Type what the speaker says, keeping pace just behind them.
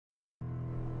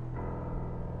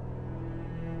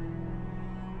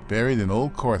Buried in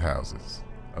old courthouses,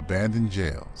 abandoned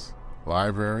jails,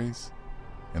 libraries,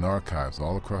 and archives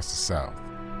all across the South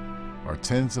are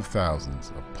tens of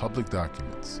thousands of public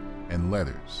documents and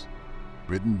letters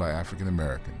written by African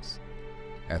Americans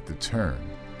at the turn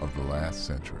of the last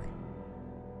century.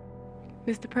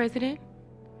 Mr. President,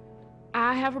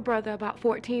 I have a brother about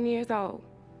 14 years old.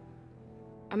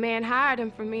 A man hired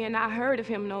him from me and I heard of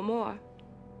him no more.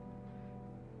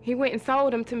 He went and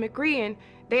sold him to McGree and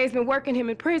they's been working him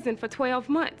in prison for 12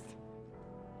 months.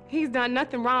 He's done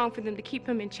nothing wrong for them to keep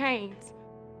him in chains.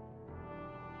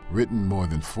 Written more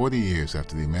than 40 years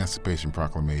after the Emancipation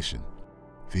Proclamation,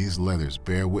 these letters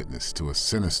bear witness to a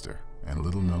sinister and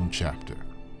little-known chapter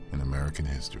in American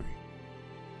history.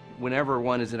 Whenever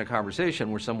one is in a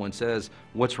conversation where someone says,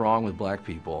 what's wrong with black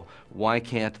people? Why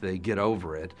can't they get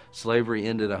over it? Slavery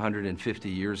ended 150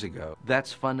 years ago.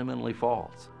 That's fundamentally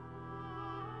false.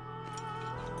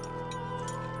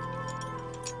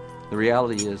 The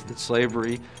reality is that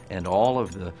slavery and all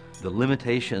of the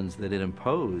limitations that it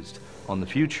imposed on the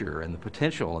future and the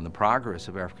potential and the progress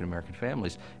of African American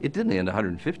families, it didn't end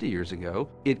 150 years ago.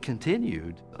 It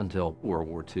continued until World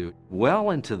War II,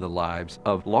 well into the lives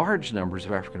of large numbers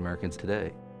of African Americans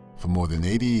today. For more than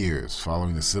 80 years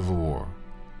following the Civil War,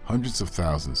 hundreds of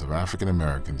thousands of African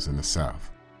Americans in the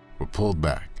South were pulled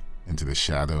back into the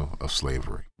shadow of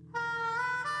slavery.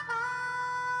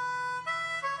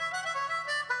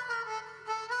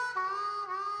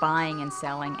 Buying and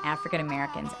selling African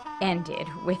Americans ended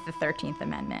with the 13th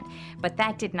Amendment, but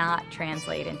that did not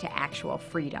translate into actual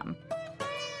freedom.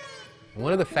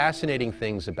 One of the fascinating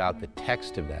things about the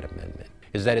text of that amendment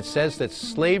is that it says that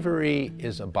slavery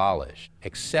is abolished,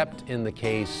 except in the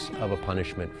case of a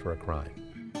punishment for a crime.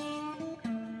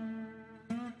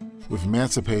 With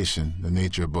emancipation, the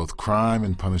nature of both crime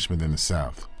and punishment in the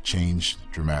South changed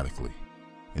dramatically.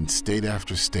 In state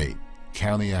after state,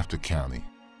 county after county,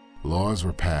 laws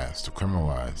were passed to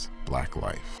criminalize black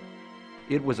life.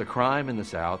 It was a crime in the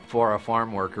South for a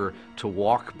farm worker to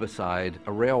walk beside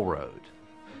a railroad.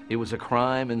 It was a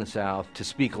crime in the South to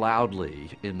speak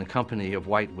loudly in the company of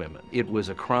white women. It was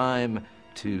a crime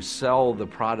to sell the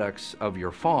products of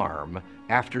your farm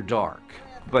after dark.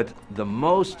 But the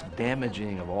most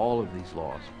damaging of all of these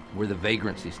laws were the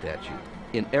vagrancy statute.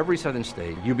 In every southern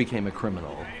state, you became a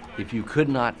criminal if you could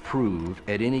not prove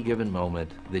at any given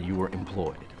moment that you were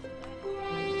employed.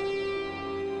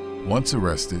 Once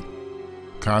arrested,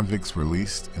 convicts were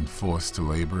released and forced to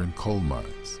labor in coal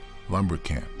mines, lumber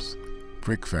camps,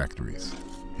 brick factories,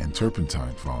 and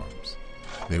turpentine farms.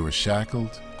 They were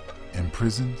shackled,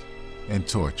 imprisoned, and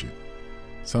tortured,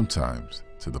 sometimes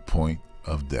to the point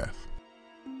of death.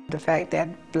 The fact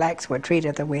that blacks were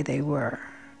treated the way they were,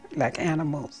 like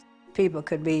animals. People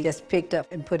could be just picked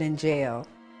up and put in jail.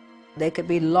 They could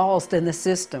be lost in the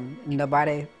system.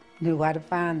 Nobody knew how to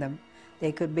find them.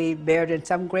 They could be buried in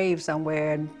some grave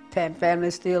somewhere and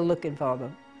families still looking for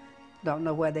them. Don't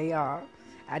know where they are.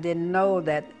 I didn't know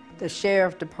that the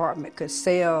sheriff department could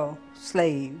sell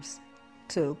slaves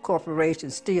to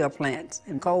corporations, steel plants,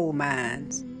 and coal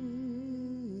mines.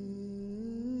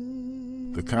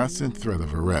 The constant threat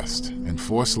of arrest and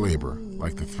forced labor,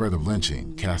 like the threat of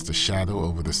lynching, cast a shadow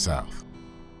over the South.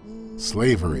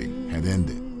 Slavery had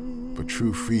ended, but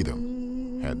true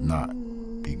freedom had not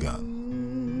begun.